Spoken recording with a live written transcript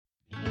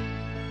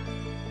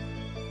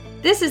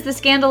This is the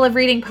Scandal of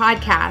Reading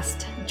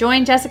podcast.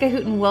 Join Jessica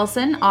Hooten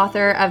Wilson,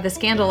 author of The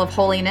Scandal of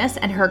Holiness,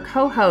 and her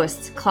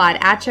co-hosts, Claude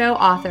Atcho,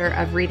 author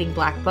of Reading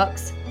Black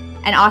Books,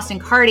 and Austin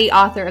Carty,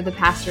 author of The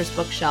Pastor's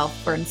Bookshelf,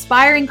 for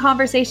inspiring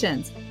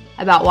conversations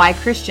about why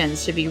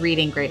Christians should be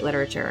reading great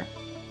literature.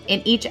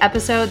 In each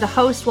episode, the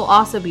host will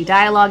also be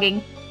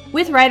dialoguing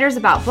with writers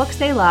about books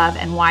they love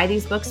and why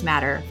these books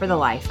matter for the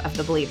life of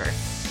the believer.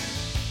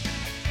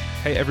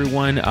 Hey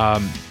everyone,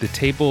 the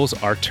tables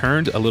are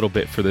turned a little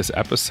bit for this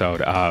episode.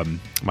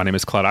 My name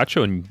is Claude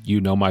Atcho, and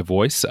you know my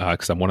voice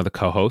because I'm one of the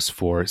co-hosts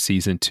for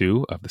Season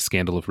 2 of The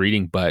Scandal of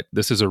Reading, but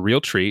this is a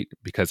real treat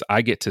because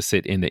I get to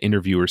sit in the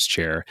interviewer's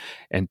chair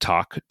and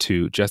talk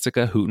to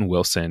Jessica Hooten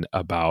Wilson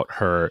about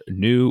her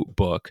new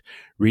book,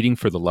 Reading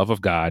for the Love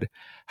of God,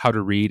 How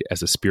to Read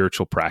as a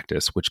Spiritual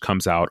Practice, which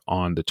comes out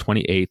on the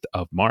 28th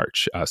of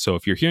March. So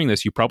if you're hearing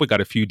this, you probably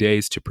got a few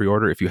days to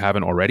pre-order. If you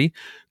haven't already,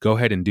 go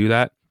ahead and do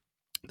that.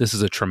 This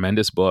is a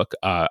tremendous book.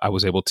 I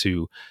was able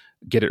to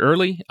get it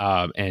early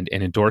and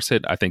endorse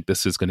it. I think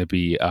this is going to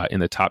be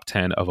in the top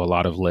 10 of a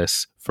lot of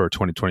lists for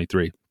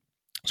 2023.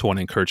 So I want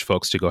to encourage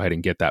folks to go ahead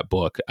and get that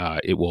book.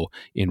 It will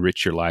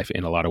enrich your life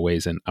in a lot of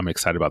ways, and I'm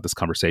excited about this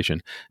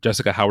conversation.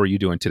 Jessica, how are you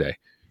doing today?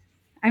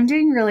 I'm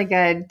doing really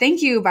good.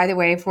 Thank you, by the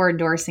way, for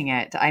endorsing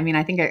it. I mean,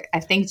 I think I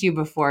thanked you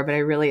before, but I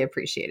really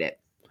appreciate it.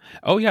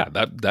 Oh yeah,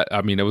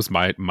 it was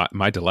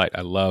my delight.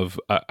 I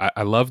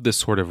love this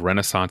sort of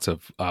renaissance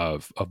of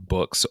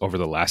books over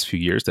the last few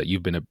years that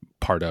you've been a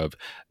part of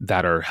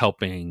that are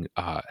helping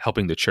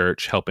the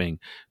church, helping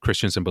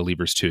Christians and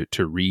believers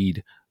to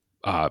read.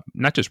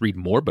 Not just read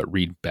more, but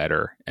read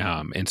better.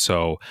 And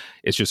so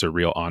it's just a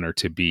real honor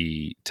to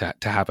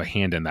have a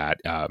hand in that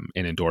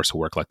and endorse a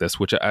work like this,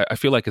 which I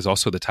feel like is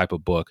also the type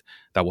of book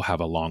that will have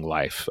a long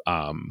life.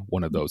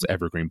 One of those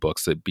evergreen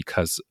books that,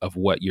 because of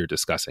what you're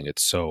discussing,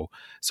 it's so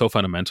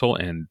fundamental,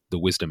 and the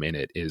wisdom in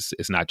it is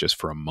not just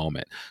for a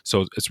moment.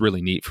 So it's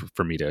really neat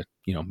for me to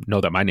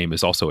know that my name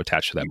is also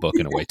attached to that book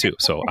in a way too.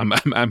 So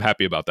I'm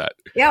happy about that.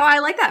 Yeah, well, I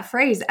like that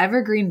phrase,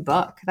 evergreen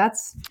book.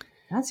 That's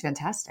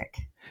fantastic.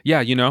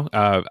 Yeah,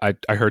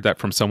 I heard that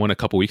from someone a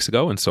couple weeks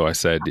ago, and so I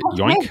said,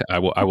 "Yoink! I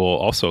will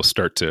also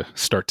start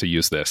to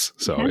use this."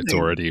 So it's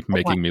already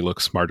making me look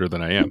smarter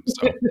than I am.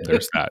 So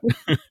there's that.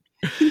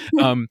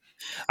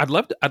 I'd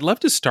love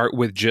to start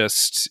with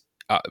just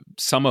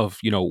some of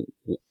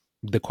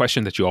the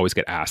question that you always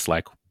get asked,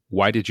 like,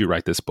 why did you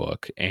write this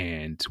book,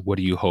 and what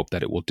do you hope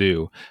that it will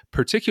do?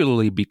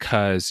 Particularly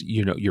because,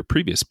 your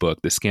previous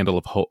book, The Scandal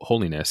of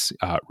Holiness,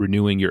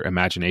 Renewing Your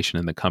Imagination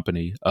in the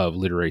Company of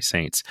Literary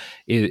Saints,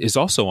 is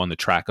also on the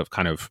track of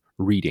kind of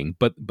reading.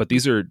 But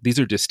these are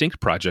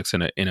distinct projects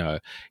in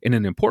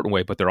an important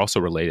way, but they're also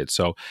related.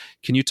 So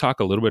can you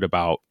talk a little bit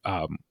about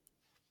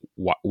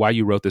why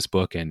you wrote this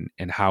book and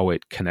how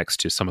it connects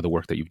to some of the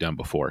work that you've done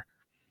before?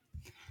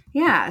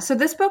 Yeah. So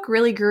this book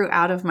really grew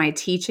out of my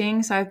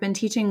teaching. So I've been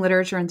teaching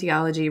literature and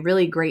theology,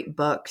 really great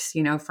books,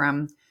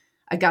 from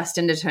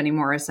Augustine to Toni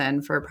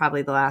Morrison for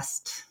probably the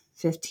last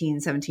 15,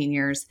 17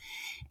 years.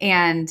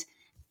 And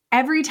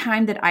every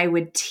time that I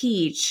would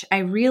teach, I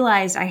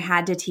realized I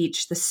had to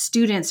teach the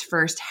students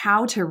first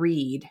how to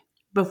read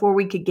before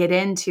we could get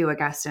into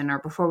Augustine, or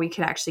before we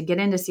could actually get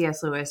into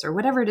C.S. Lewis, or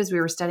whatever it is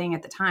we were studying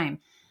at the time.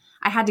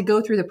 I had to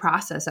go through the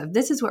process of,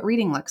 this is what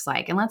reading looks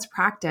like, and let's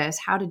practice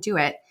how to do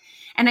it.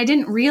 And I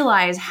didn't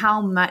realize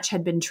how much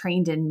had been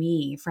trained in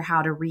me for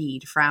how to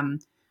read from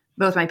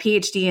both my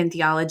PhD in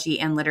theology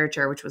and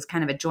literature, which was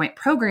kind of a joint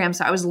program.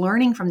 So I was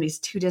learning from these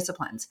two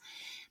disciplines.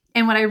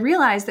 And what I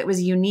realized that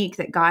was unique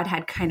that God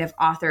had kind of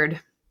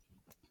authored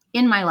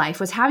in my life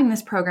was having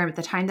this program at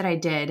the time that I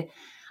did.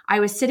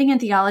 I was sitting in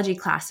theology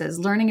classes,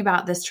 learning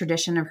about this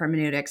tradition of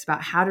hermeneutics,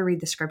 about how to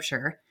read the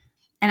scripture.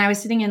 And I was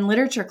sitting in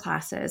literature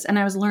classes, and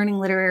I was learning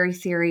literary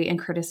theory and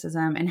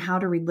criticism and how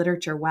to read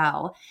literature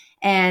well.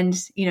 And,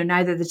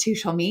 neither the two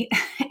shall meet.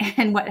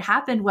 And what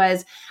happened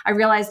was I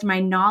realized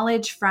my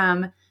knowledge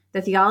from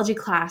the theology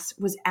class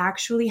was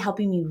actually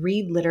helping me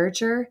read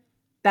literature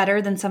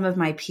better than some of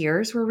my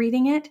peers were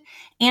reading it,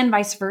 and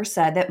vice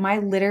versa, that my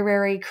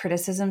literary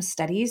criticism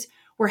studies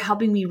were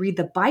helping me read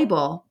the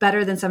Bible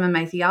better than some of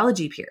my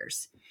theology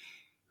peers.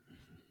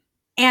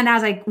 And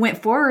as I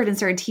went forward and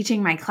started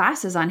teaching my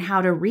classes on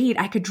how to read,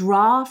 I could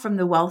draw from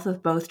the wealth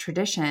of both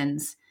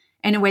traditions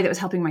in a way that was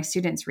helping my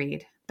students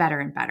read better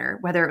and better,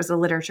 whether it was the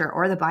literature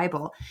or the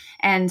Bible.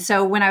 And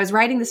so when I was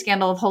writing The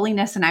Scandal of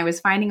Holiness and I was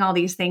finding all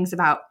these things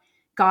about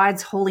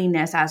God's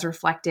holiness as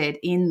reflected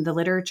in the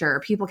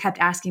literature, people kept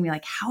asking me,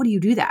 like, how do you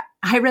do that?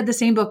 I read the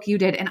same book you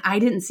did, and I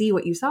didn't see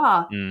what you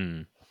saw.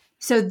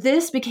 So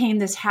this became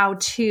this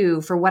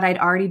how-to for what I'd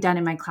already done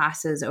in my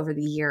classes over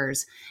the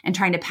years, and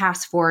trying to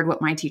pass forward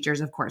what my teachers,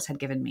 of course, had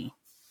given me.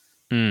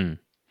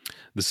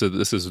 This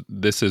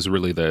is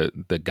really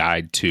the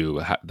guide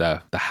to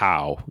the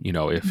how.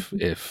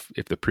 If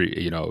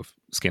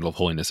Scandal of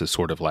Holiness is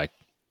sort of like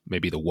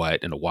maybe the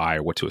what and the why,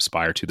 or what to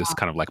aspire to. This is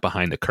kind of like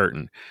behind the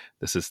curtain.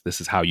 This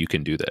is how you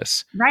can do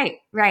this. Right.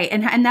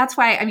 And that's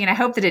why, I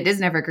hope that it is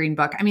an evergreen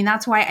book.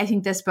 That's why I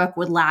think this book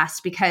would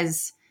last,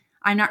 because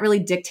I'm not really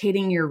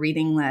dictating your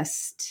reading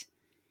list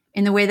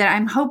in the way that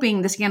I'm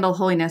hoping the Scandal of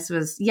Holiness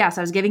was, yes,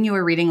 I was giving you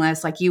a reading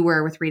list like you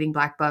were with reading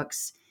Black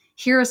books.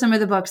 Here are some of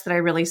the books that I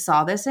really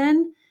saw this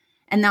in,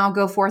 and now I'll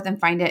go forth and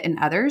find it in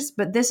others.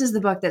 But this is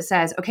the book that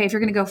says, okay, if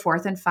you're going to go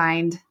forth and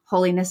find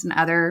holiness in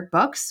other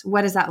books,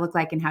 what does that look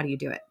like and how do you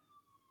do it?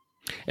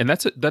 And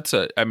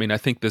I mean, I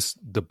think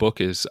the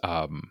book is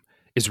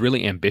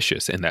really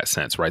ambitious in that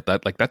sense, right?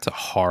 That's a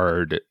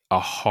hard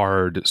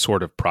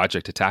sort of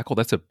project to tackle.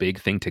 That's a big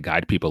thing to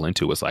guide people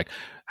into, is like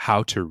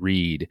how to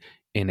read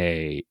in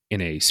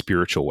a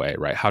spiritual way,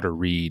 right? How to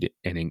read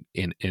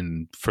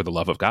in for the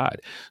love of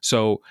God.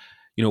 So,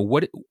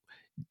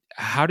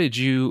 how did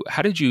you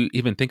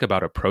even think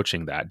about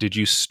approaching that? Did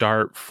you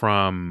start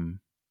from,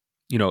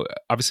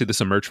 obviously this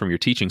emerged from your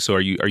teaching. So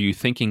are you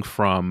thinking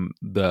from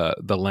the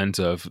lens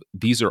of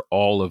these are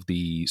all of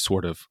the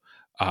sort of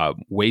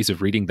ways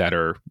of reading that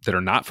are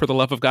not for the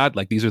love of God?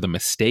 Like these are the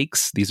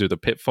mistakes, these are the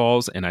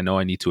pitfalls, and I know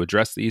I need to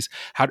address these.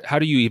 How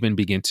do you even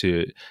begin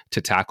to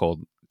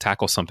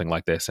tackle something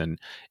like this?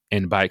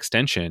 And by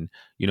extension,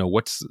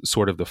 what's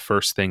sort of the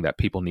first thing that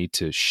people need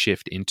to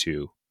shift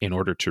into in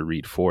order to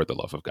read for the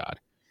love of God?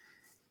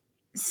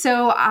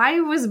 So I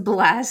was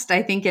blessed,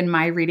 I think, in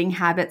my reading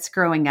habits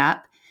growing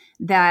up,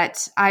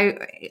 that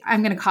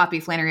I'm going to copy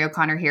Flannery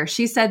O'Connor here.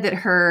 She said that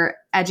her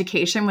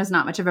education was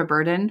not much of a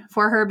burden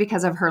for her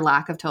because of her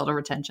lack of total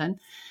retention.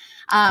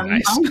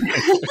 Nice.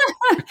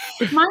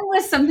 Mine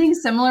was something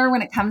similar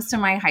when it comes to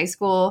my high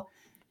school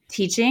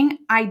teaching.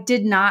 I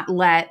did not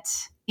let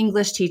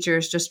English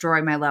teachers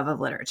destroy my love of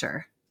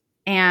literature.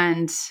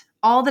 And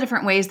all the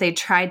different ways they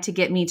tried to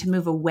get me to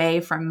move away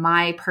from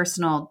my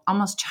personal,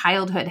 almost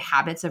childhood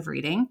habits of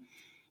reading,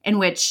 in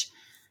which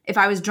if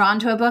I was drawn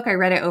to a book, I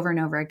read it over and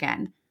over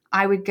again.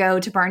 I would go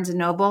to Barnes and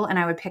Noble and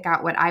I would pick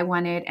out what I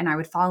wanted and I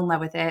would fall in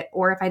love with it.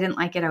 Or if I didn't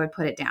like it, I would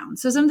put it down.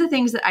 So some of the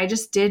things that I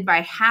just did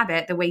by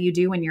habit, the way you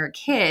do when you're a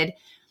kid,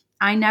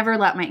 I never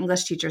let my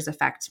English teachers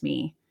affect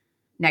me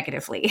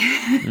negatively.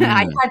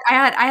 I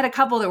had a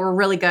couple that were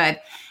really good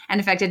and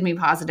affected me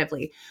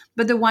positively.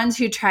 But the ones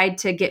who tried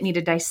to get me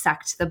to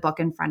dissect the book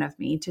in front of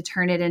me, to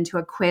turn it into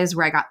a quiz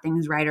where I got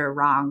things right or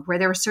wrong, where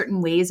there were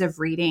certain ways of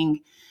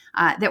reading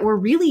that were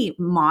really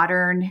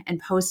modern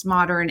and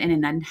postmodern in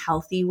an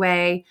unhealthy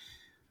way.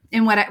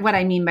 And what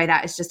I mean by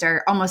that is just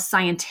our almost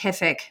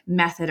scientific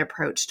method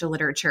approach to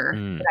literature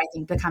that I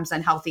think becomes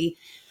unhealthy.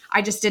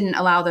 I just didn't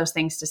allow those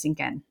things to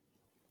sink in.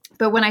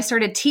 But when I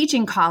started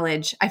teaching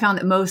college, I found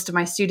that most of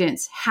my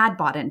students had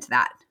bought into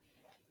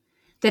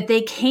that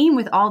they came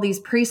with all these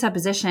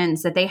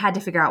presuppositions that they had to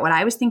figure out what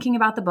I was thinking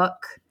about the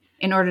book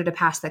in order to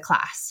pass the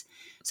class.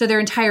 So their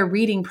entire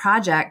reading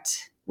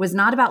project was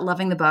not about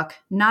loving the book,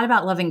 not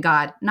about loving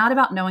God, not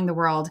about knowing the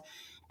world.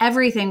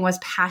 Everything was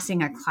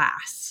passing a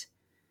class.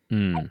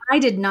 And I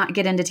did not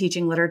get into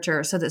teaching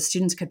literature so that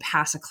students could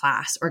pass a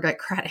class or get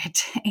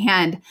credit.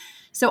 And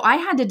so I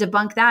had to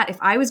debunk that if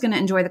I was going to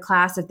enjoy the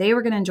class, if they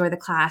were going to enjoy the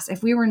class,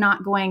 if we were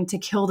not going to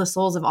kill the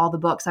souls of all the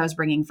books I was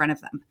bringing in front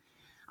of them.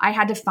 I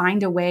had to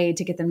find a way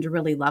to get them to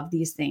really love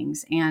these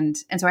things. And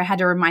so I had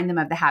to remind them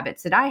of the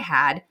habits that I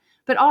had,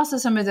 but also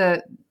some of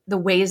the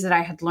ways that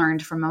I had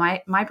learned from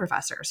my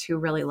professors who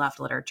really loved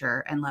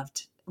literature and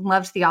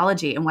loved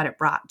theology and what it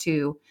brought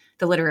to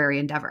the literary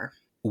endeavor.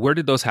 Where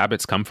did those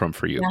habits come from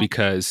for you? Yeah.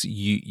 Because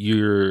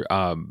you're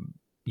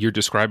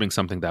describing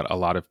something that a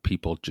lot of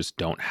people just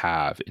don't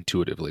have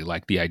intuitively,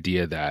 like the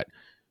idea that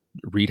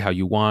read how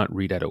you want,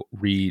 read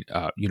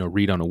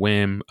on a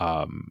whim.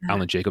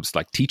 Alan Jacobs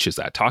like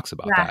talks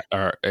about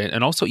that.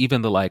 And also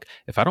even the like,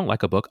 if I don't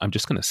like a book, I'm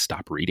just going to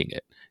stop reading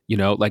it.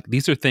 Like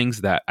these are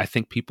things that I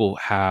think people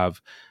have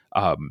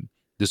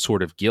this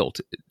sort of guilt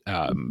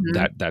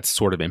that's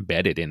sort of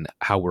embedded in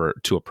how we're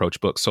to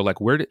approach books. So like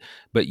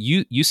but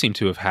you seem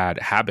to have had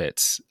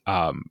habits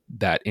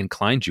that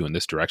inclined you in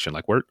this direction.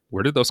 Like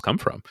where did those come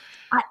from?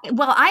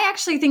 I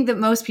actually think that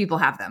most people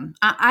have them.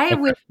 I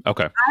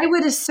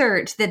would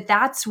assert that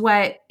that's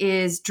what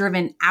is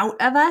driven out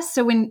of us.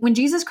 So when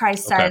Jesus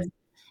Christ says,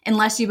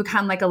 unless you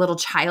become like a little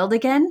child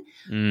again,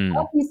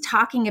 what he's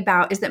talking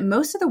about is that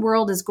most of the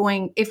world is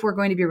going, if we're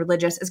going to be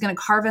religious, is going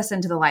to carve us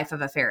into the life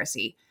of a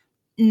Pharisee.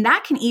 And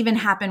that can even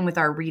happen with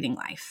our reading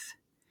life,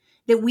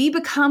 that we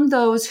become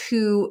those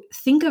who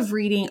think of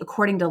reading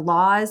according to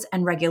laws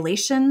and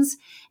regulations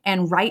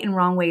and right and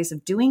wrong ways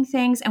of doing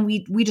things. And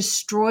we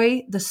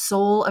destroy the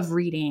soul of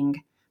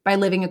reading by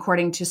living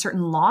according to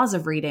certain laws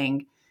of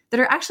reading that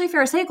are actually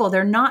Pharisaical.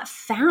 They're not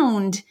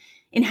found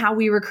in how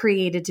we were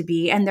created to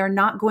be, and they're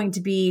not going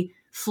to be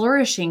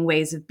flourishing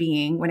ways of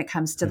being when it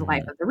comes to the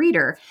life of the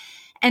reader.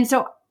 And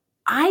so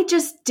I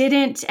just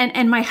didn't,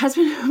 and my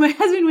husband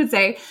would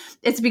say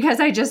it's because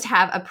I just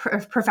have a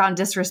profound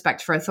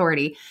disrespect for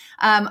authority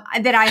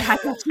that I had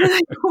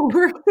to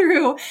work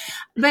through.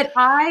 But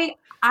I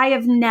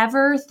have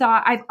never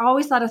thought, I've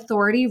always thought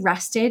authority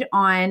rested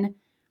on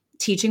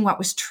teaching what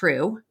was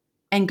true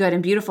and good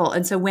and beautiful.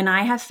 And so when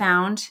I have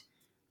found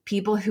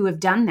people who have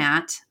done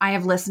that, I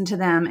have listened to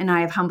them and I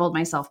have humbled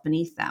myself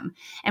beneath them.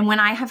 And when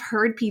I have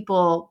heard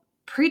people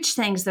preach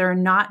things that are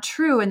not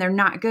true and they're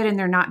not good and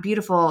they're not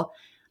beautiful,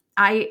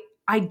 I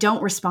I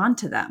don't respond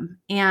to them.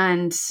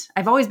 And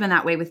I've always been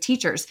that way with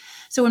teachers.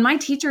 So when my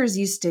teachers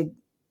used to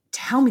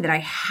tell me that I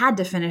had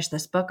to finish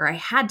this book or I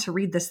had to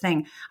read this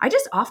thing, I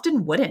just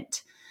often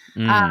wouldn't.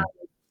 Mm.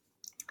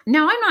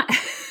 Now I'm not,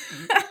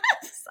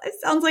 it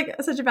sounds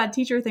like such a bad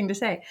teacher thing to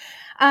say.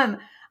 I'm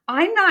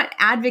not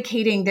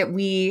advocating that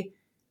we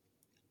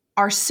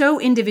are so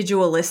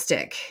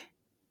individualistic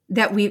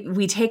that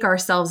we take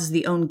ourselves as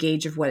the own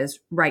gauge of what is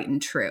right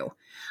and true.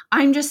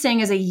 I'm just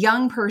saying, as a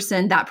young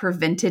person, that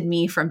prevented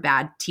me from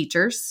bad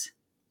teachers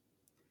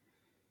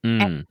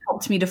and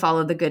helped me to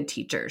follow the good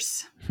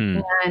teachers.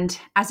 And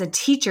as a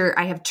teacher,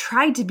 I have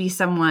tried to be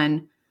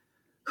someone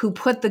who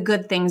put the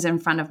good things in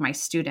front of my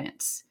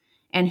students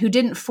and who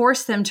didn't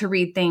force them to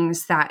read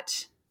things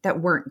that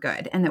weren't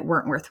good and that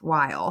weren't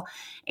worthwhile.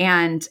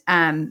 And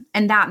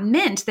that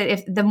meant that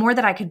if the more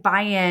that I could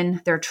buy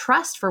in their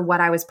trust for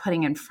what I was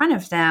putting in front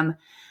of them,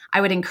 I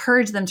would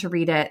encourage them to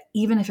read it,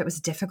 even if it was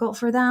difficult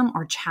for them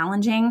or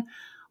challenging,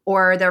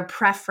 or their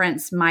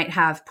preference might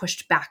have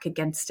pushed back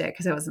against it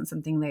because it wasn't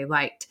something they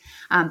liked.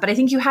 But I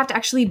think you have to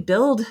actually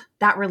build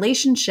that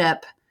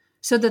relationship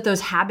so that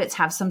those habits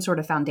have some sort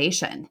of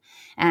foundation.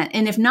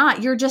 And if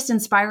not, you're just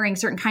inspiring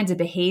certain kinds of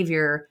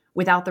behavior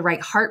without the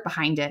right heart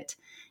behind it.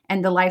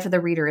 And the life of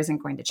the reader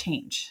isn't going to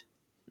change.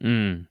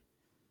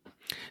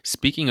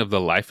 Speaking of the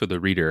life of the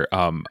reader,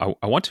 I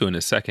want to, in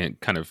a second,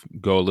 kind of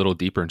go a little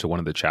deeper into one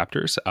of the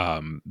chapters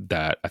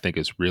that I think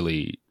is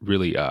really,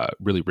 really,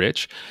 really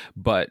rich.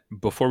 But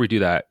before we do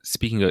that,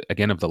 speaking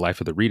again of the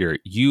life of the reader,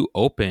 you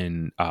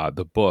open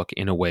the book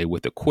in a way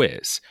with a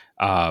quiz,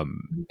 a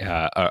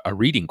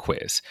reading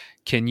quiz.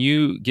 Can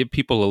you give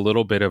people a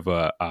little bit of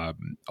a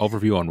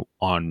overview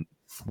on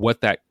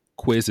what that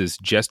quiz is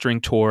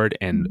gesturing toward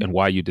and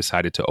why you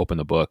decided to open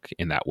the book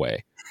in that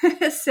way?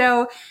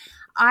 So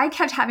I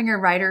kept having a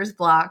writer's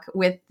block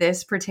with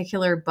this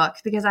particular book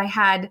because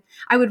I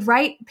would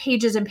write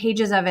pages and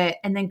pages of it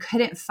and then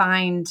couldn't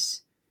find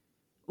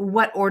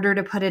what order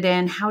to put it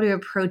in, how to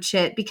approach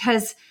it.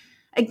 Because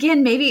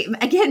maybe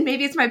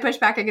it's my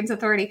pushback against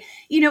authority.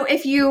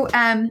 If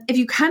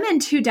you come in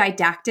too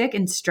didactic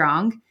and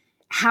strong,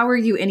 how are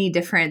you any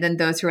different than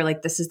those who are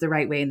like, this is the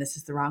right way and this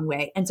is the wrong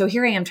way? And so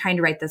here I am trying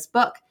to write this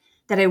book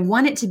that I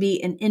want it to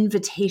be an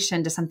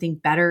invitation to something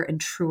better and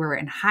truer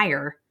and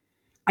higher.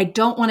 I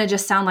don't want to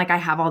just sound like I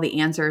have all the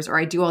answers or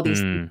I do all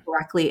these things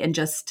correctly and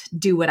just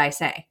do what I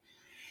say.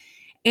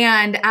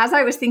 And as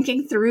I was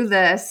thinking through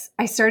this,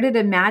 I started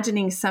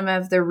imagining some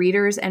of the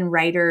readers and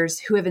writers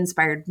who have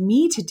inspired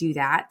me to do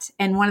that.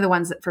 And one of the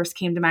ones that first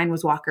came to mind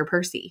was Walker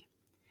Percy.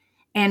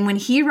 And when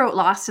he wrote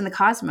Lost in the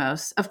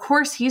Cosmos, of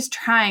course, he's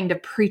trying to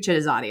preach at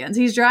his audience.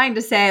 He's trying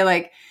to say,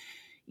 like,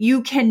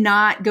 you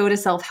cannot go to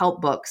self-help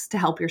books to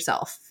help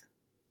yourself.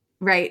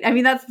 Right. I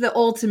mean, that's the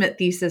ultimate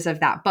thesis of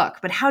that book.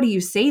 But how do you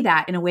say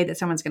that in a way that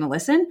someone's going to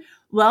listen?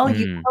 Well,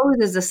 you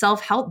pose as a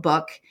self-help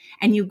book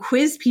and you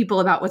quiz people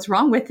about what's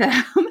wrong with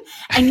them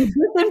and you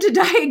get them to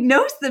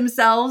diagnose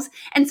themselves.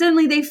 And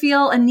suddenly they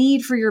feel a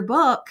need for your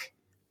book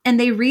and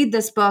they read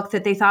this book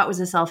that they thought was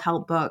a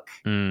self-help book.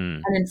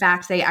 And in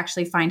fact, they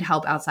actually find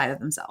help outside of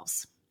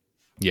themselves.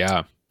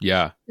 Yeah.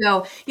 Yeah.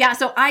 So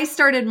I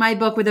started my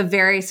book with a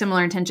very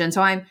similar intention.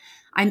 So I'm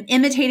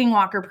imitating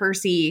Walker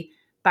Percy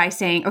by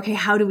saying, okay,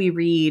 how do we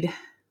read?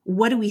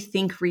 What do we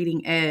think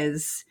reading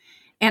is?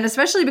 And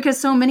especially because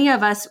so many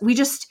of us,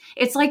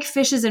 it's like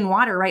fishes in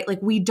water, right?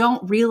 Like we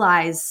don't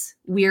realize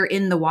we're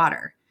in the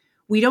water.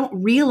 We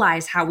don't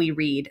realize how we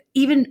read.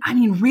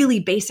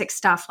 Really basic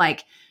stuff.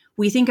 Like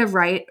we think of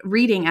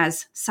reading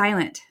as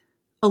silent,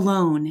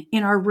 alone,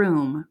 in our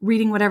room,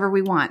 reading whatever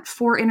we want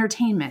for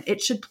entertainment.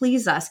 It should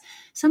please us.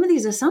 Some of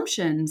these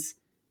assumptions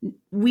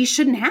we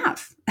shouldn't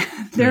have.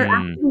 They're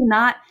actually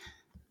not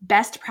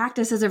best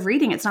practices of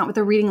reading. It's not what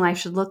the reading life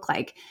should look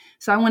like.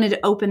 So I wanted to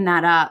open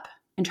that up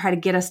and try to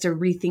get us to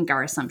rethink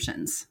our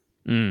assumptions.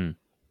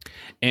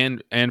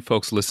 And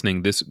folks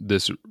listening, this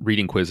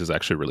reading quiz is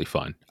actually really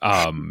fun.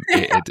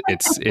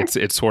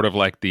 It's sort of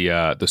like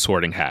the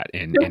Sorting Hat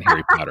in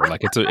Harry Potter.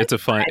 Like it's a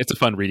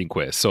fun reading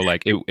quiz. So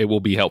like it will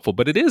be helpful,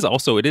 but it is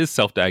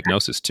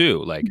self-diagnosis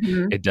too. Like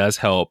it does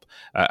help.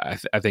 I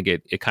think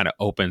it kind of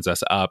opens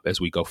us up as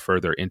we go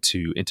further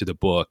into the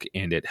book,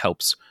 and it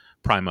helps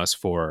prime us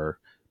for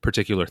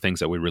particular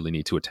things that we really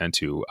need to attend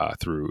to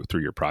through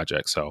your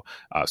project. So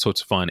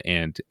it's fun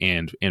and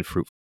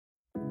fruitful.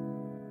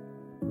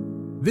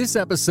 This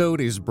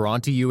episode is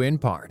brought to you in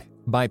part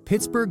by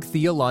Pittsburgh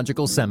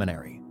Theological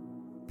Seminary.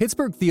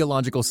 Pittsburgh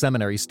Theological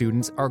Seminary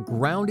students are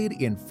grounded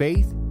in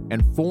faith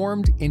and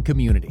formed in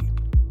community.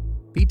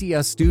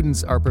 PTS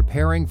students are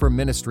preparing for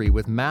ministry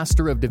with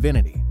Master of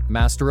Divinity,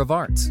 Master of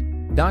Arts,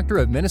 Doctor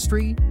of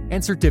Ministry,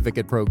 and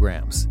certificate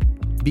programs.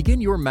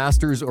 Begin your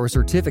master's or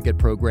certificate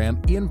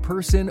program in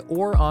person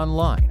or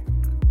online.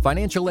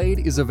 Financial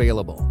aid is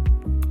available.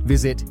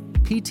 Visit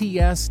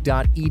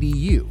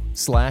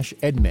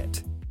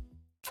pts.edu/admit.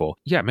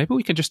 Yeah, maybe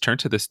we can just turn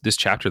to this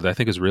chapter that I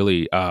think is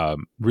really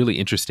really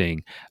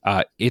interesting.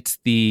 I think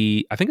it's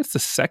the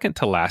second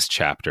to last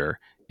chapter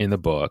in the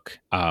book.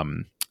 I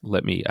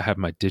have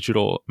my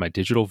digital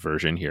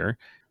version here.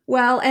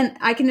 Well, and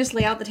I can just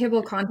lay out the table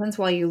of contents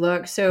while you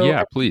look. So Yeah, I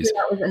think please.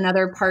 that was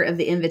another part of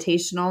the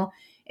invitational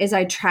is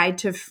I tried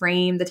to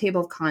frame the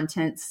table of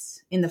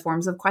contents in the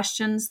forms of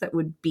questions that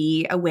would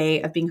be a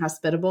way of being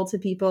hospitable to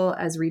people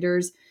as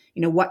readers.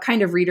 What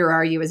kind of reader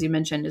are you, as you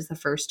mentioned, is the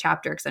first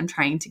chapter, because I'm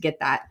trying to get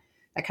that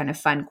kind of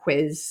fun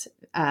quiz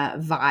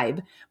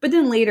vibe. But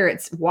then later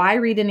it's why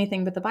read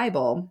anything but the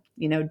Bible?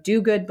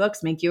 Do good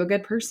books make you a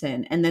good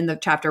person? And then the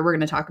chapter we're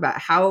going to talk about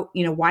how,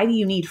 why do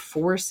you need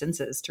four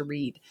senses to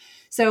read?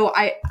 So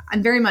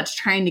I'm very much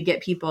trying to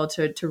get people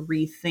to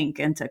rethink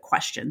and to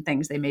question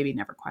things they maybe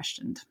never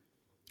questioned.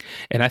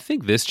 And I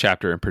think this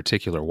chapter in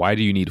particular, why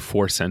do you need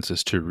four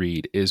senses to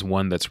read, is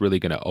one that's really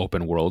going to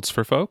open worlds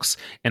for folks.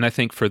 And I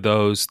think for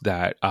those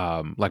that,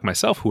 like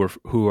myself,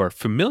 who are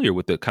familiar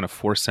with the kind of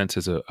four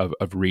senses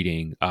of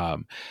reading,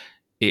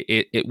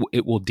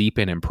 it will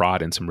deepen and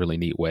prod in some really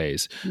neat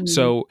ways. Mm.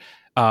 So,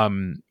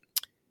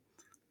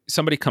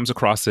 somebody comes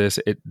across this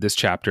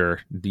chapter,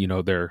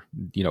 they're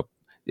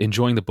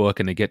enjoying the book,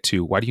 and they get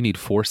to, why do you need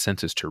four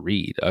senses to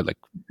read?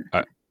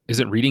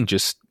 Isn't reading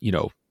just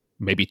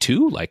maybe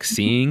two, like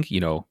seeing,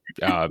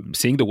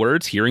 seeing the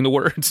words, hearing the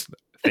words,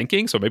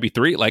 thinking? So maybe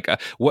three. Like,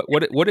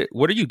 what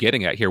are you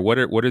getting at here? What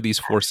are these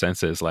four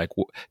senses? Like,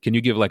 can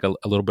you give like a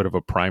little bit of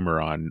a primer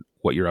on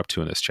what you're up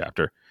to in this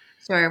chapter?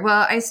 Sure.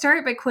 Well, I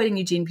start by quoting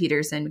Eugene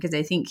Peterson because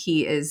I think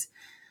he is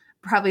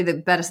probably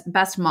the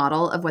best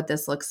model of what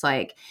this looks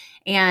like.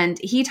 And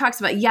he talks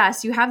about,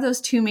 yes, you have those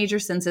two major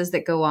senses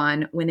that go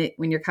on when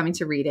you're coming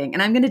to reading.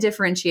 And I'm going to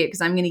differentiate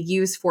because I'm going to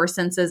use four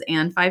senses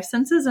and five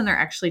senses, and they're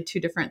actually two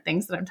different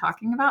things that I'm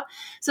talking about.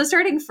 So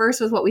starting first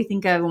with what we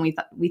think of when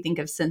we think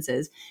of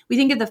senses, we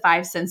think of the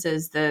five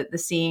senses, the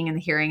seeing and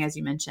the hearing, as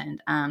you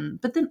mentioned,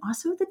 but then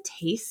also the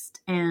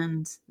taste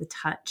and the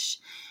touch.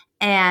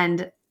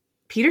 And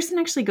Peterson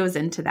actually goes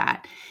into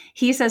that.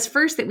 He says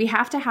first that we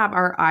have to have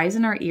our eyes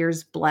and our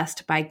ears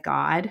blessed by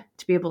God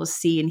to be able to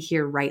see and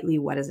hear rightly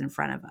what is in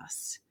front of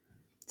us.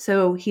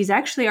 So he's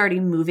actually already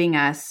moving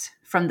us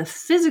from the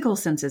physical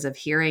senses of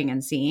hearing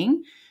and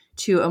seeing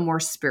to a more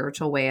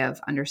spiritual way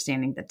of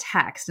understanding the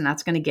text. And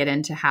that's going to get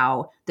into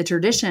how the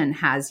tradition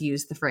has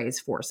used the phrase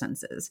four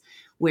senses,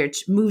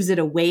 which moves it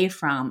away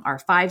from our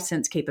five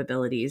sense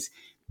capabilities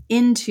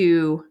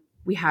into,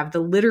 we have the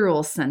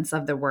literal sense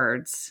of the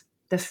words,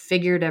 the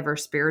figurative or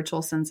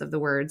spiritual sense of the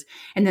words.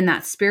 And then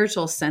that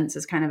spiritual sense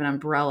is kind of an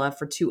umbrella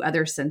for two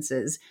other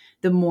senses,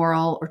 the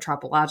moral or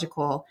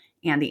tropological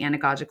and the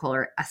anagogical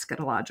or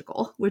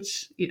eschatological,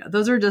 which,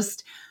 those are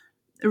just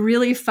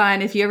really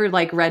fun. If you ever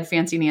like read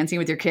Fancy Nancy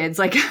with your kids,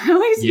 like I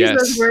always use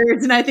those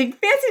words and I think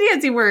Fancy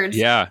Nancy words.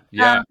 Yeah.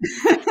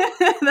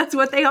 That's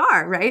what they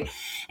are, right?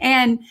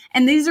 And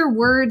these are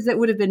words that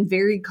would have been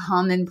very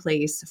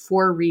commonplace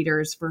for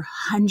readers for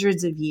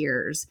hundreds of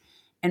years.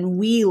 And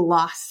we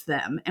lost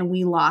them, and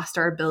we lost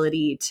our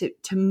ability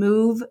to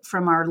move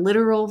from our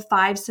literal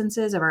five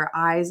senses of our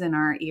eyes and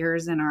our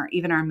ears and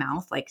even our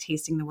mouth, like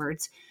tasting the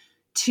words,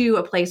 to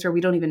a place where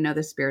we don't even know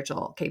the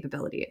spiritual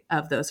capability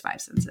of those five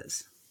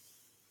senses.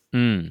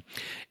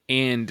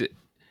 And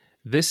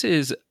this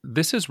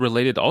is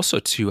related also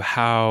to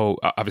how,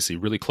 obviously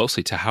really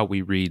closely to how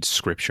we read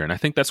scripture. And I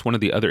think that's one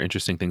of the other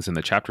interesting things in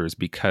the chapter, is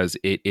because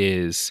it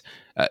is,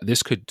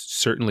 this could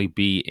certainly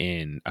be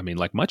in,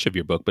 like much of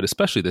your book, but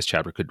especially this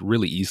chapter could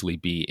really easily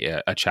be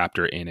a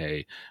chapter in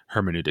a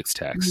hermeneutics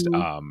text.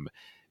 Mm-hmm.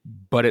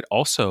 But it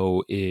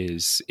also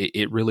is,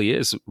 it really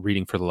is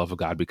reading for the love of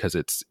God, because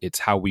it's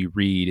how we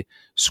read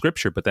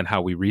scripture, but then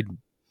how we read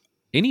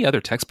any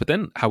other text, but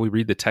then how we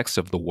read the text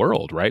of the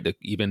world, right?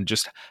 Even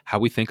just how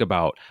we think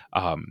about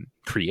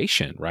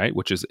creation, right?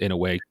 Which is in a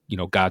way,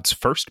 God's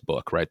first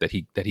book, right? That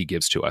he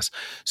gives to us.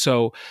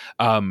 So,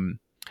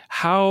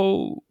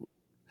 how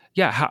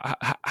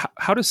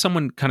does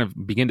someone kind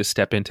of begin to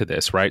step into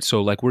this, right?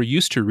 So, like, we're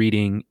used to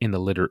reading in the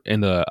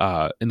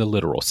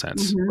literal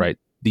sense, mm-hmm. right?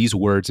 These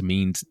words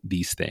mean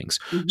these things.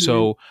 Mm-hmm.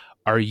 So,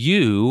 are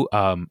you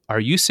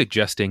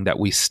suggesting that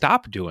we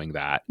stop doing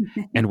that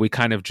and we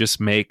kind of just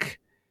make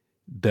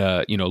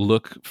the,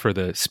 look for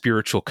the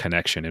spiritual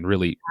connection, and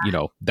really,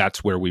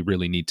 that's where we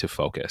really need to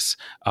focus?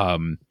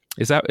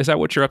 Is that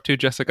what you're up to,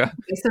 Jessica?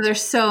 Okay, so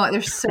there's so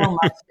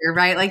much here,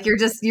 right? Like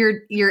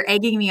you're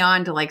egging me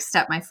on to like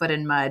step my foot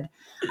in mud,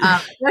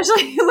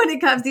 especially when it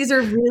comes. These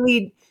are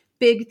really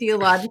big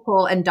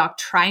theological and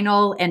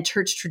doctrinal and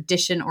church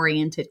tradition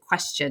oriented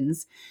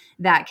questions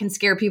that can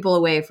scare people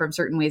away from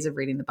certain ways of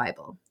reading the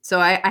Bible. So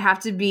I have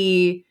to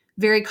be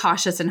very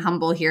cautious and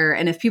humble here.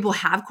 And if people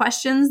have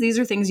questions, these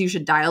are things you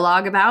should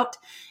dialogue about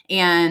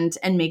and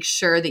make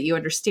sure that you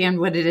understand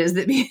what it is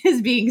that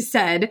is being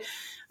said,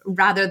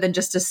 rather than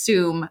just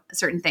assume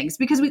certain things,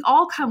 because we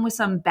all come with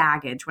some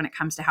baggage when it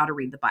comes to how to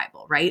read the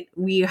Bible, right?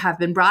 We have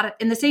been brought up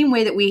in the same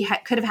way that we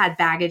could have had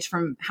baggage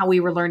from how we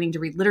were learning to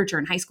read literature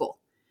in high school,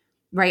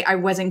 right? I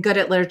wasn't good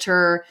at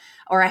literature,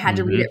 or I had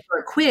to read it for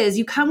a quiz.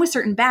 You come with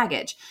certain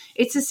baggage.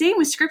 It's the same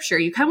with scripture.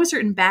 You come with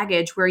certain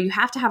baggage where you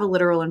have to have a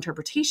literal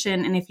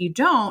interpretation. And if you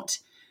don't,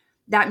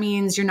 that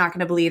means you're not going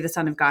to believe the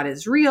Son of God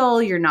is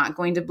real. You're not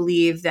going to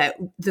believe that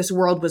this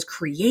world was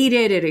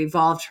created. It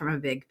evolved from a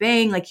big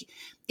bang. Like,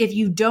 if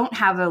you don't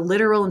have a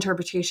literal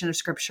interpretation of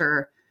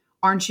Scripture,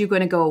 aren't you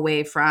going to go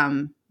away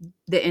from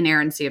the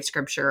inerrancy of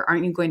Scripture?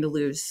 Aren't you going to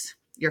lose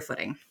your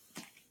footing?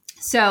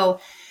 So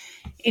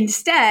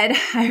instead,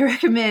 I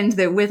recommend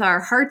that with our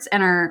hearts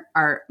and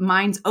our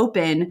minds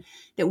open,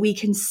 that we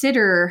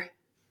consider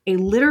a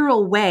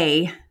literal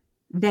way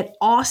that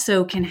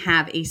also can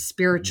have a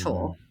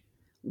spiritual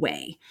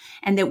way,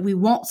 and that we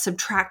won't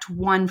subtract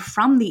one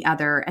from the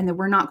other, and that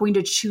we're not going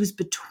to choose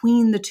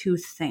between the two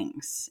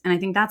things. And I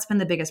think that's been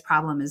the biggest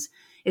problem is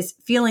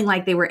feeling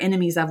like they were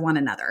enemies of one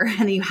another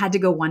and you had to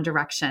go one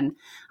direction.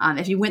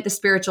 If you went the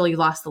spiritual, you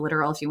lost the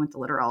literal. If you went the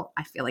literal,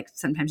 I feel like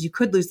sometimes you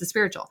could lose the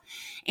spiritual.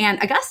 And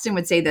Augustine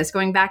would say this,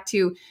 going back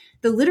to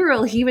the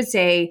literal, he would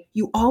say,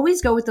 you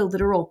always go with the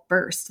literal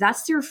first.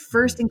 That's your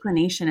first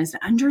inclination, is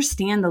to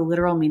understand the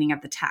literal meaning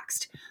of the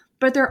text.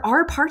 But there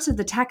are parts of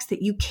the text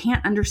that you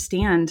can't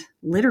understand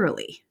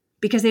literally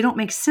because they don't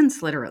make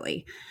sense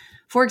literally.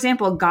 For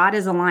example, God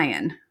is a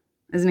lion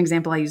is an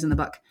example I use in the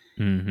book.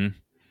 Mm-hmm.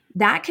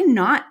 That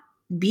cannot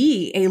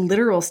be a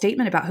literal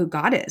statement about who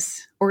God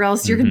is, or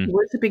else you're going to be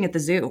worshiping at the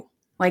zoo.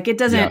 Like, it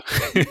doesn't,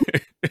 it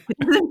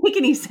doesn't make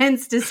any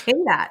sense to say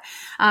that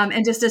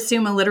and just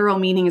assume a literal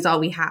meaning is all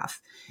we have.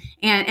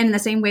 And in the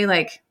same way,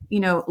 like,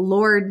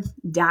 Lord,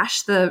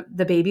 dash the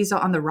babies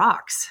on the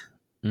rocks.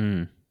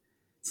 Mm.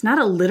 It's not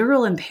a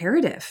literal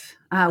imperative.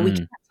 We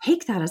can't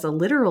take that as a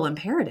literal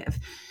imperative.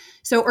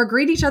 So, or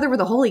greet each other with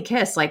a holy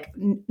kiss. Like,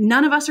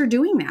 none of us are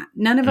doing that.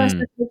 None of us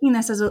are taking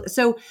this as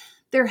so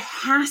there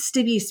has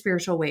to be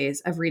spiritual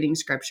ways of reading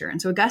Scripture.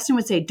 And so Augustine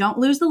would say, don't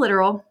lose the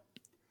literal,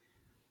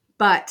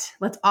 but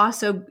let's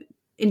also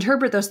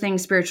interpret those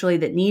things spiritually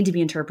that need to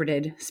be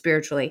interpreted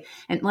spiritually.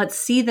 And let's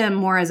see them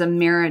more as a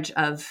marriage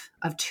of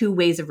two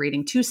ways of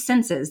reading, two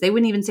senses. They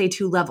wouldn't even say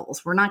two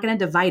levels. We're not going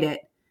to divide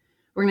it.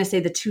 We're going to say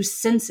the two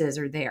senses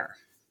are there.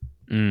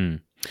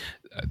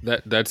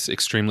 That's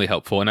extremely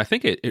helpful. And I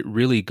think it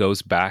really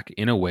goes back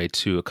in a way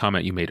to a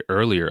comment you made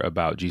earlier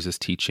about Jesus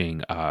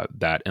teaching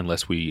that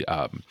unless we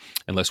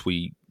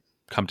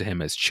come to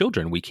him as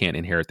children, we can't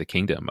inherit the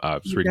kingdom. I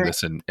was reading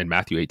this in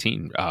Matthew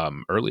 18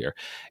 earlier.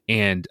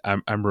 And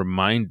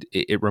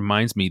it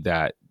reminds me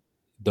that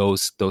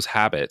those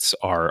habits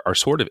are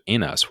sort of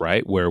in us,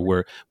 right? Where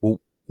we're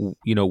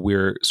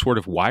sort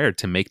of wired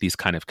to make these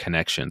kind of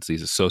connections,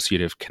 these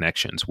associative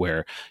connections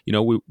where,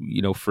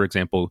 for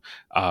example,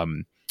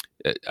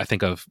 I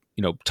think of,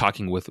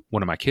 talking with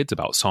one of my kids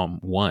about Psalm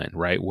 1,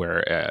 right?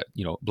 Where,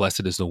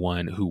 blessed is the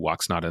one who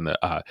walks not in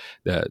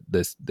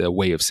the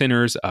way of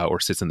sinners or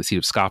sits in the seat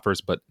of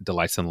scoffers, but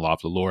delights in the law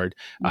of the Lord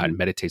and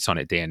meditates on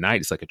it day and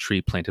night. It's like a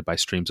tree planted by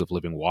streams of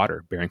living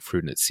water, bearing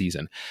fruit in its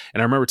season.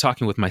 And I remember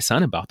talking with my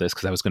son about this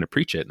because I was going to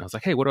preach it. And I was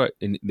like, hey,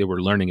 and they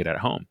were learning it at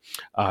home.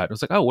 I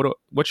was like, oh,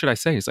 what should I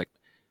say? He's like,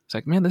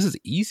 man, this is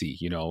easy.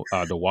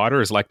 The water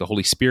is like the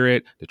Holy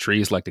Spirit. The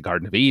tree is like the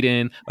Garden of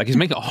Eden. Like, he's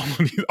making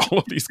all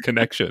of these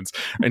connections,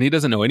 and he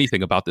doesn't know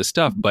anything about this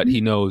stuff, but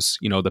he knows,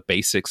 the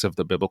basics of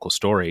the biblical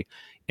story.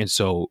 And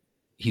so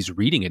he's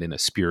reading it in a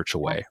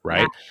spiritual way,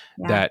 right?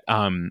 Yeah.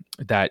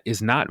 That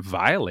is not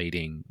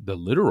violating the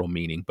literal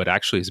meaning, but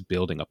actually is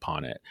building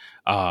upon it.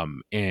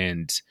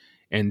 And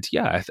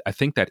yeah, I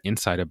think that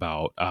insight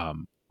about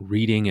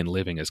reading and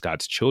living as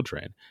God's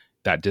children,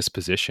 that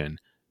disposition,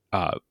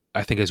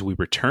 I think as we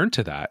return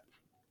to that,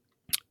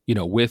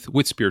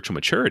 with spiritual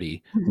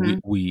maturity,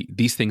 we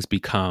these things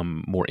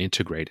become more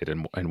integrated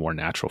and more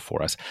natural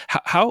for us.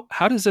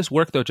 How does this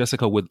work though,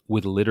 Jessica, with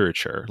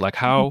literature? Like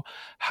how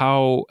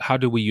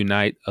do we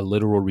unite a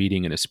literal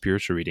reading and a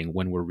spiritual reading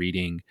when we're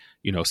reading,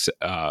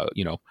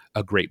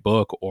 a great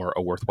book or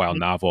a worthwhile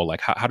novel?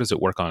 Like how does it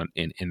work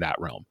in that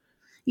realm?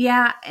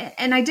 Yeah.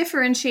 And I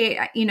differentiate,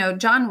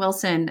 John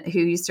Wilson, who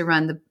used to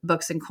run the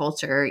Books and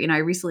Culture, I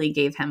recently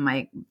gave him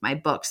my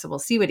book, so we'll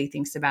see what he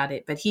thinks about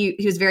it. But he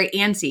was very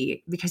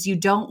antsy because you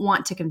don't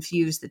want to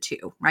confuse the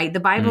two, right?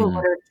 The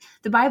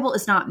Bible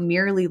is not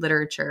merely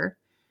literature.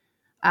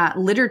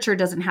 Literature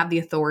doesn't have the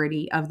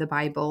authority of the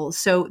Bible.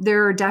 So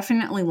there are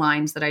definitely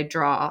lines that I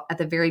draw at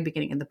the very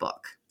beginning of the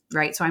book,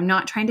 right? So I'm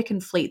not trying to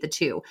conflate the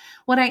two.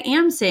 What I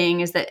am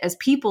saying is that as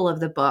people of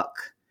the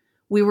book,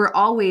 we were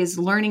always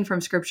learning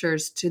from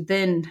scriptures to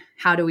then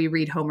how do we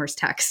read Homer's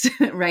text,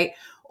 right?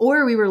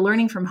 Or we were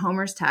learning from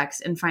Homer's text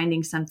and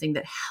finding something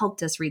that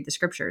helped us read the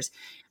scriptures.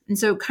 And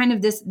so kind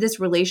of this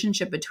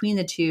relationship between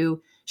the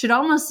two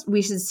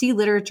we should see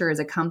literature as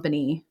a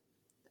company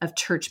of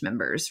church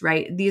members,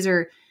 right? These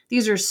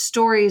are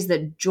stories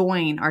that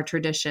join our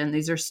tradition.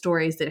 These are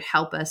stories that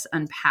help us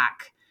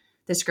unpack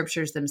the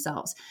scriptures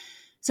themselves.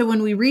 So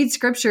when we read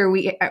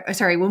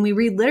when we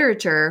read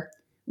literature,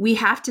 we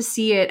have to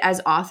see it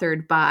as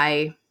authored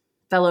by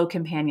fellow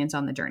companions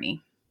on the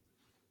journey.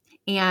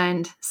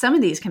 And some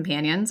of these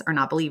companions are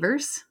not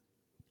believers.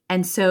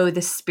 And so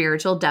the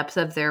spiritual depth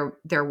of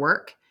their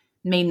work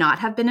may not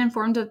have been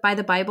informed by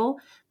the Bible,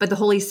 but the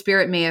Holy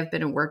Spirit may have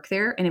been at work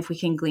there. And if we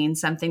can glean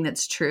something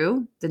that's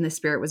true, then the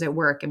Spirit was at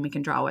work and we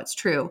can draw what's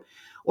true.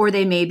 or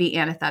they may be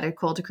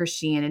antithetical to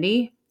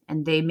Christianity,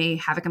 and they may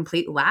have a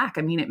complete lack.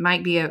 I mean, it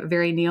might be a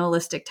very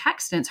nihilistic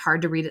text and it's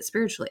hard to read it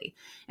spiritually,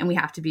 and we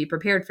have to be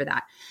prepared for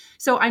that.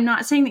 So I'm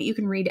not saying that you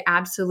can read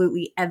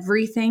absolutely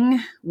everything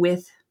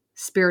with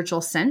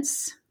spiritual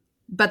sense,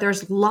 but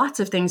there's lots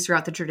of things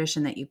throughout the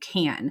tradition that you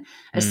can,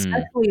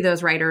 especially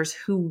those writers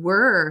who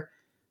were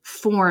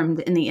formed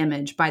in the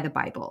image by the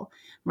Bible,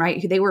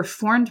 right? They were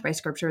formed by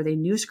Scripture. They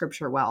knew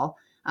Scripture well.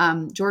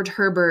 George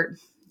Herbert,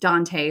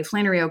 Dante,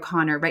 Flannery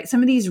O'Connor, right?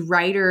 Some of these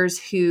writers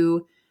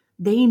who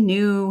they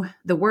knew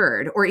the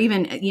word, or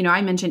even,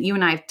 I mentioned, you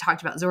and I have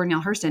talked about Zora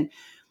Neale Hurston.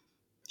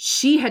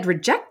 She had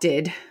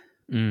rejected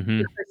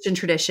the Christian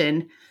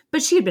tradition,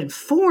 but she had been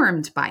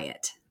formed by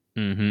it.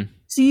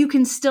 So you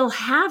can still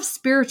have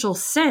spiritual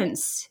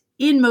sense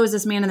in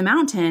Moses, Man in the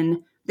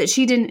Mountain, that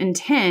she didn't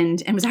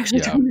intend and was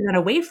actually turning that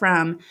away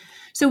from.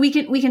 So we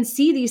can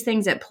see these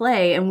things at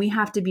play, and we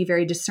have to be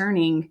very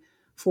discerning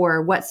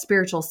for what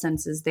spiritual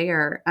sense is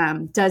there.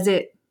 Does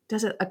it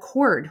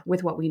accord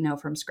with what we know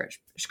from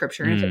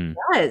Scripture? And if it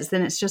does,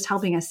 then it's just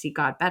helping us see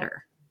God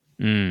better.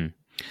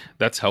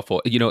 That's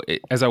helpful.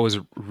 As I was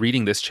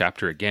reading this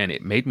chapter again,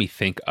 it made me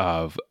think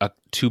of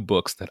two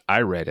books that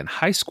I read in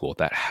high school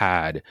that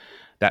had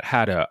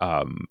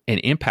an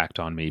impact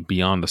on me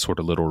beyond the sort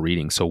of little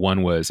reading. So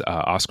one was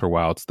Oscar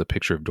Wilde's The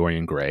Picture of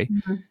Dorian Gray,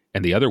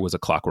 and the other was A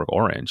Clockwork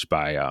Orange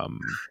by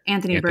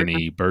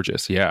Anthony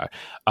Burgess. Yeah.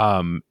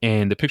 And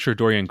The Picture of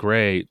Dorian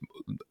Gray,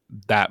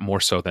 that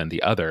more so than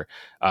the other,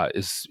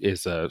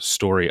 is a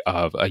story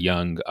of a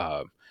young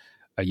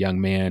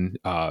man,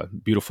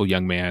 beautiful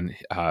young man,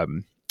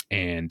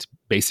 and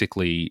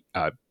basically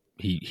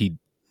he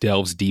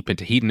delves deep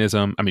into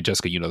hedonism. I mean,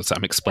 Jessica,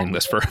 I'm explaining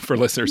this for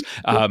listeners.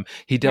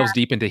 He delves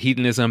deep into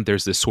hedonism.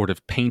 There's this sort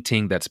of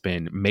painting that's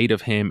been made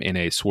of him in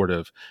a sort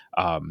of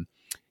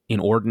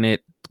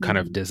inordinate, kind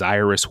of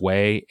desirous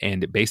way.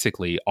 And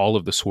basically all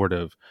of the sort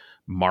of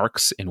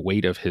marks and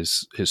weight of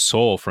his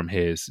soul from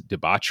his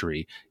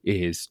debauchery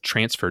is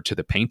transferred to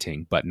the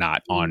painting, but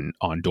not on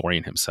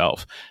Dorian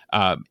himself.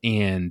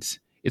 And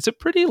it's a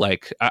pretty,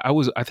 like,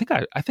 I think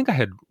I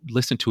had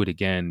listened to it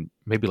again,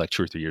 maybe like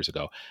 2 or 3 years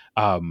ago.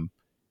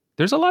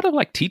 There's a lot of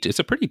it's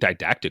a pretty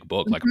didactic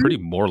book, like a pretty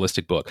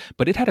moralistic book,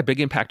 but it had a big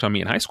impact on me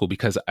in high school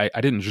because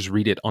I didn't just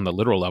read it on the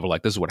literal level,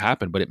 like this is what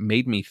happened, but it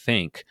made me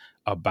think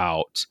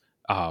about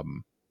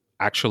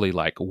actually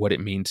like what it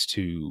means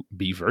to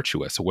be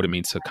virtuous, or what it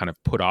means to kind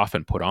of put off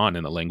and put on,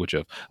 in the language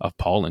of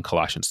Paul in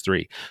Colossians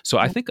 3. So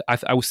I think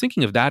I was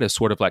thinking of that as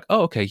sort of like,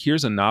 oh, okay,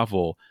 here's a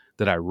novel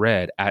that I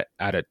read at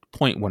a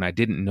point when I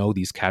didn't know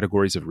these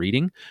categories of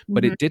reading,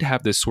 but it did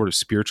have this sort of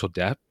spiritual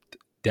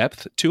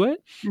depth to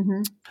it.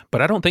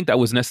 But I don't think that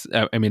was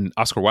necessary. I mean,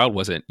 Oscar Wilde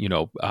wasn't,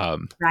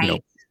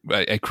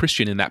 a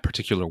Christian in that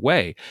particular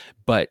way,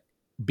 but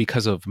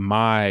because of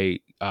my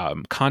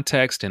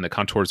context and the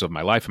contours of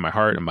my life and my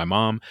heart and my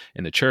mom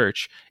and the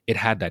church, it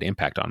had that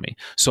impact on me.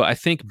 So I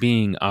think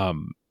being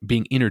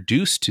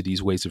introduced to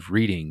these ways of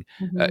reading,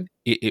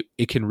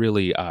 it can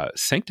really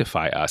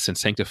sanctify us and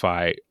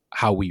sanctify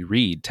how we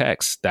read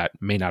texts that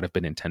may not have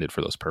been intended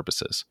for those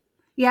purposes.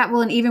 Yeah,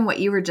 well, and even what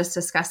you were just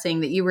discussing,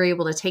 that you were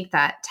able to take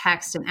that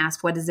text and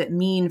ask, what does it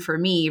mean for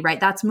me,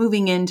 right? That's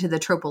moving into the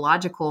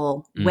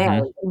tropological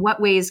way. What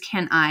ways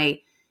can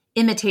I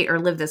imitate or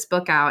live this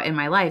book out in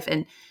my life?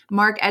 And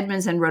Mark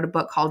Edmondson wrote a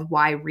book called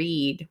Why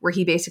Read, where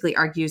he basically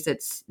argues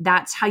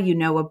that's how you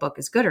know a book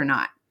is good or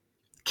not.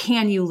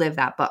 Can you live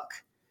that book?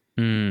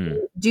 Do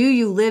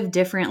you live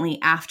differently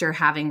after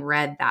having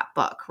read that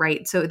book,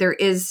 right? So there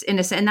is, and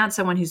that's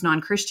someone who's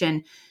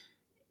non-Christian.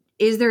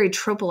 Is there a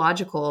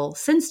tropological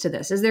sense to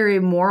this? Is there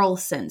a moral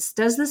sense?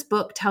 Does this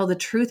book tell the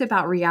truth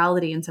about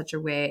reality in such a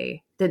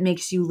way that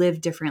makes you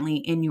live differently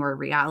in your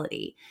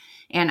reality?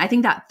 And I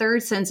think that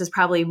third sense is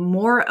probably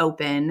more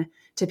open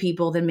to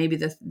people than maybe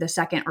the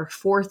second or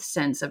fourth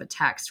sense of a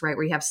text, right?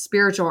 Where you have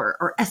spiritual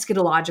or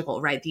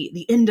eschatological, right?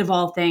 The end of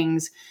all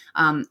things,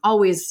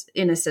 always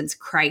in a sense,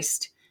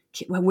 Christ.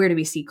 Where do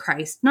we see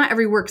Christ? Not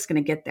every work's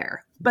going to get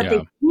there, but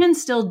they can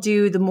still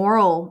do the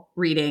moral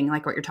reading,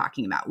 like what you're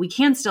talking about. We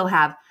can still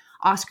have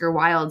Oscar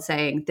Wilde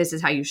saying, this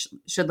is how you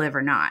should live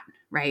or not,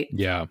 right?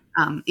 Yeah.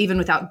 Even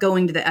without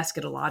going to the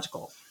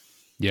eschatological.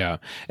 Yeah.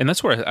 And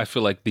that's where I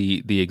feel like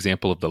the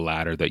example of the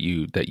ladder that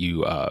you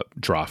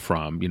draw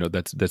from,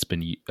 that's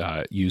been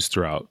used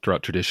throughout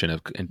tradition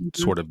of and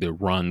sort of the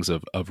rungs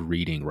of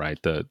reading, right?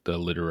 The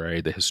literary,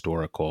 the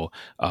historical,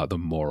 the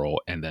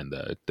moral, and then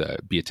the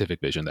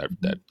beatific vision,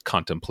 that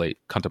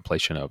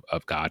contemplation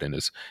of God and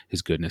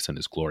his goodness and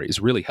his glory is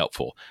really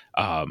helpful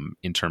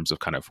in terms of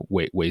kind of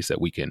ways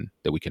that we can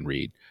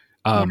read.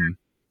 Are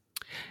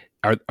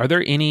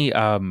there any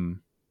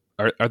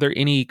Are there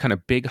any kind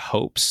of big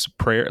hopes,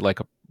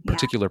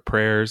 particular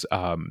prayers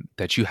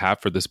that you have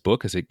for this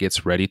book as it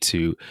gets ready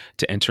to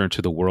enter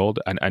into the world?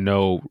 I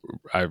know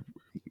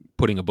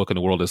putting a book in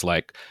the world is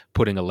like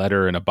putting a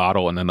letter in a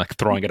bottle and then like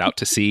throwing it out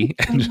to sea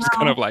and just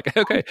kind of like,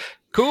 okay,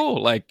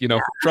 cool. Like,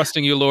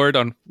 trusting you, Lord,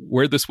 on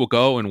where this will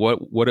go and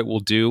what it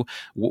will do.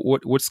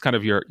 What's kind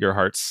of your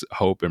heart's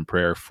hope and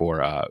prayer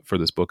for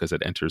this book as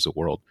it enters the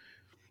world?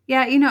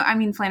 Yeah, I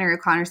mean, Flannery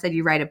O'Connor said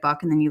you write a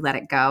book and then you let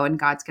it go, and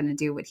God's going to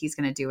do what He's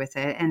going to do with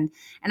it. And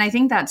I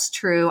think that's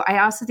true. I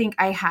also think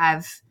I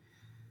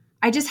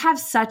just have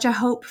such a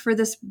hope for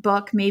this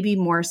book, maybe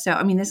more so.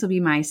 I mean, this will be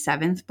my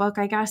 7th book,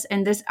 I guess.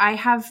 And I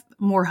have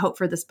more hope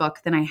for this book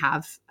than I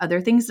have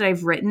other things that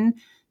I've written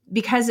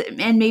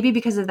maybe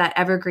because of that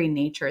evergreen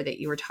nature that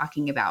you were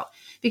talking about,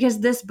 because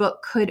this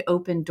book could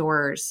open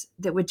doors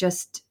that would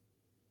just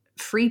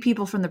free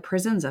people from the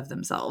prisons of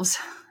themselves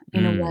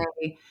in a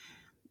way.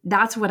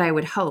 That's what I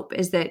would hope,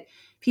 is that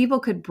people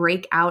could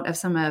break out of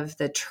some of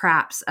the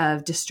traps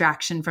of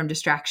distraction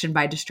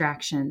by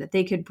distraction, that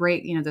they could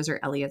break, those are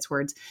Eliot's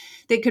words,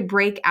 they could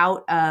break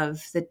out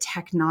of the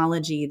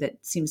technology that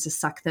seems to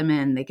suck them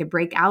in. They could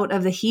break out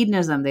of the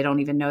hedonism they don't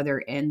even know they're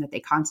in, that they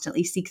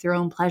constantly seek their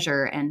own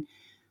pleasure. And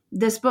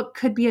this book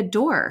could be a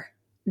door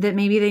that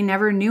maybe they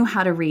never knew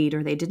how to read,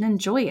 or they didn't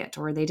enjoy it,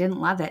 or they didn't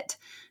love it.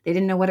 They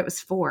didn't know what it was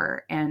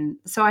for. And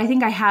so I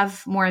think I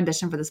have more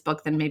ambition for this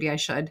book than maybe I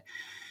should.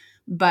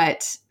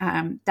 But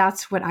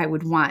that's what I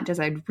would want, is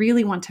I'd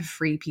really want to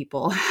free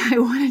people. I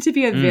want it to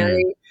be a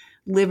very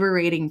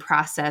liberating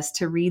process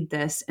to read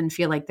this and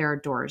feel like there are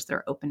doors that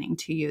are opening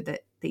to you that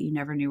you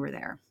never knew were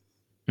there.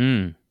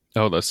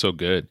 Oh, that's so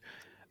good.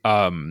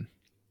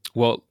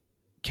 Well,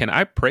 can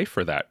I pray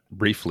for that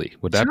briefly?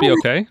 Would that be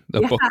okay?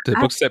 The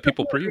book set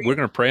people free. We're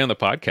going to pray on the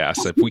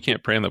podcast. If we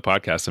can't pray on the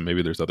podcast, then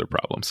maybe there's other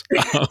problems.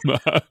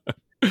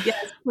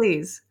 Yes,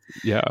 please.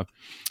 Yeah.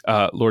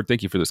 Lord,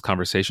 thank you for this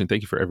conversation.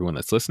 Thank you for everyone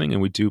that's listening.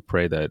 And we do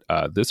pray that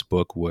this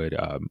book would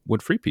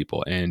free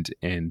people and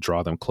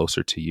draw them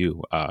closer to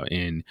you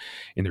in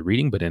the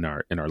reading, but in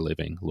our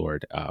living,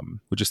 Lord.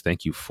 We just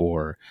thank you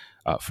for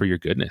your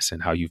goodness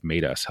and how you've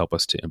made us. Help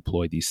us to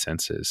employ these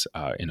senses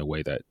in a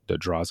way that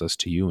draws us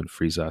to you and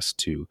frees us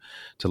to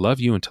love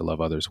you and to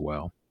love others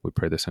well. We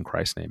pray this in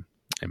Christ's name.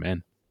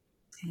 Amen.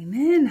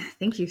 Amen.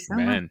 Thank you so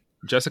much.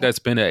 Jessica, it's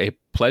been a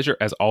pleasure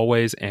as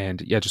always. And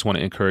yeah, just want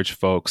to encourage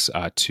folks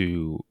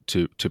to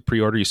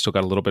pre-order. You still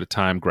got a little bit of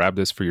time. Grab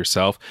this for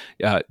yourself.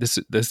 This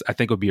I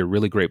think would be a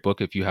really great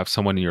book if you have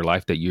someone in your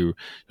life that you're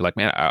like,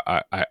 man,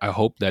 I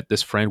hope that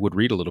this friend would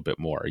read a little bit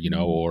more,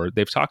 or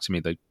they've talked to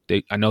me.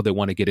 I know they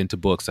want to get into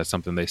books. That's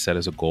something they set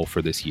as a goal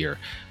for this year.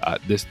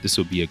 This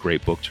would be a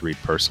great book to read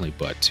personally,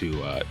 but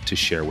to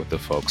share with the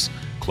folks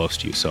close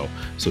to you. So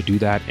do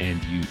that,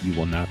 and you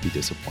will not be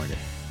disappointed.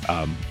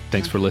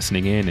 Thanks for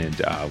listening in, and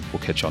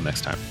we'll catch y'all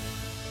next time.